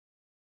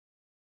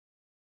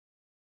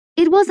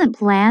It wasn't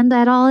planned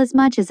at all as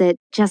much as it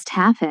just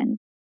happened.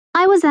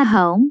 I was at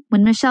home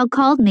when Michelle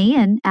called me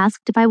and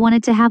asked if I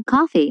wanted to have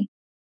coffee.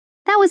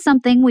 That was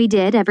something we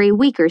did every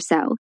week or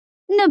so.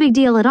 No big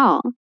deal at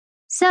all.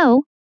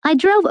 So, I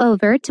drove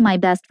over to my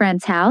best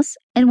friend's house,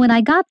 and when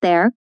I got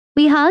there,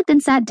 we hugged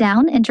and sat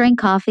down and drank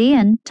coffee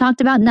and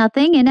talked about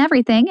nothing and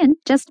everything and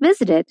just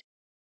visited.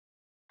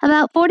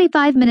 About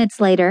 45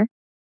 minutes later,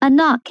 a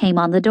knock came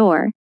on the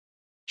door.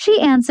 She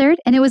answered,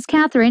 and it was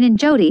Catherine and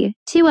Jody,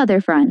 two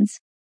other friends.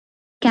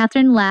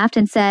 Catherine laughed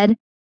and said,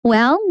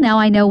 "Well, now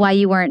I know why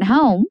you weren't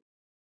home."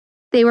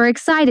 They were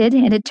excited,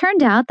 and it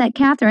turned out that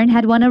Catherine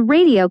had won a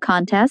radio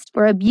contest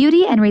for a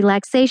beauty and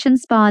relaxation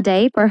spa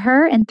day for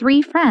her and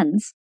 3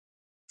 friends.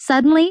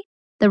 Suddenly,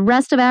 the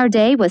rest of our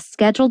day was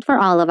scheduled for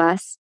all of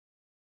us.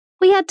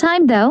 We had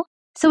time, though,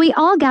 so we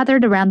all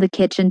gathered around the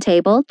kitchen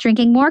table,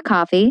 drinking more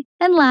coffee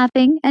and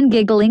laughing and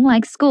giggling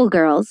like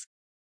schoolgirls.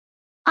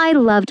 I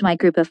loved my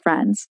group of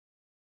friends.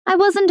 I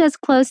wasn't as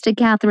close to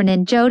Catherine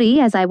and Jody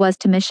as I was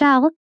to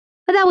Michelle,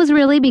 but that was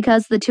really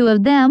because the two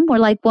of them were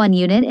like one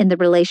unit in the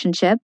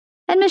relationship,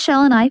 and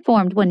Michelle and I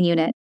formed one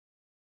unit.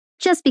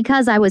 Just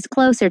because I was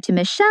closer to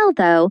Michelle,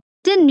 though,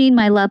 didn't mean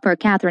my love for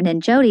Catherine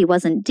and Jody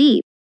wasn't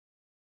deep.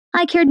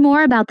 I cared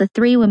more about the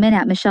 3 women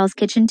at Michelle's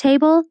kitchen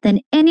table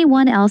than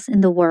anyone else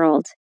in the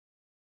world.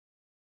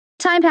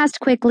 Time passed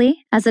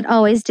quickly, as it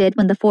always did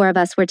when the 4 of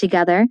us were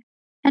together,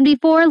 and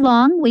before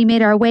long we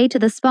made our way to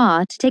the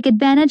spa to take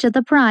advantage of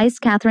the prize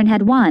Catherine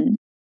had won.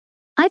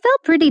 I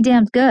felt pretty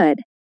damned good.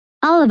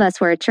 All of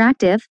us were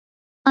attractive.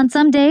 On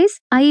some days,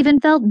 I even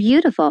felt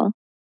beautiful.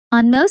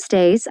 On most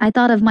days, I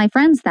thought of my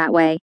friends that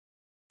way.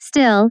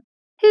 Still,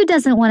 who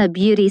doesn't want a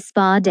beauty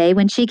spa day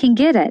when she can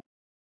get it?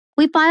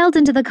 We filed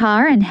into the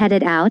car and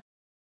headed out,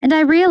 and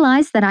I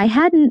realized that I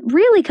hadn't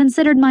really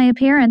considered my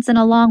appearance in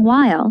a long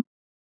while.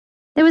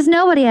 There was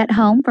nobody at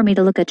home for me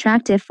to look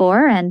attractive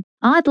for, and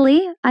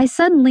oddly, I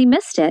suddenly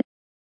missed it.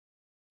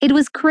 It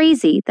was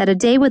crazy that a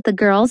day with the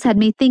girls had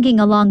me thinking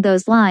along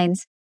those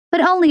lines,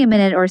 but only a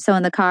minute or so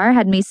in the car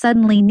had me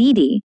suddenly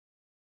needy.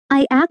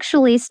 I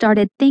actually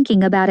started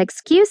thinking about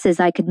excuses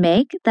I could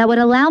make that would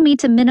allow me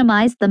to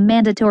minimize the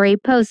mandatory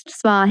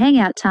post-spa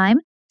hangout time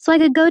so I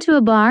could go to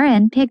a bar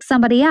and pick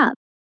somebody up.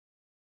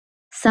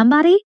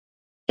 Somebody?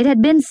 It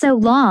had been so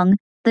long.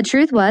 The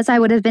truth was I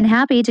would have been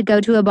happy to go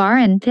to a bar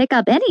and pick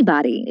up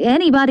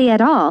anybody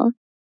at all.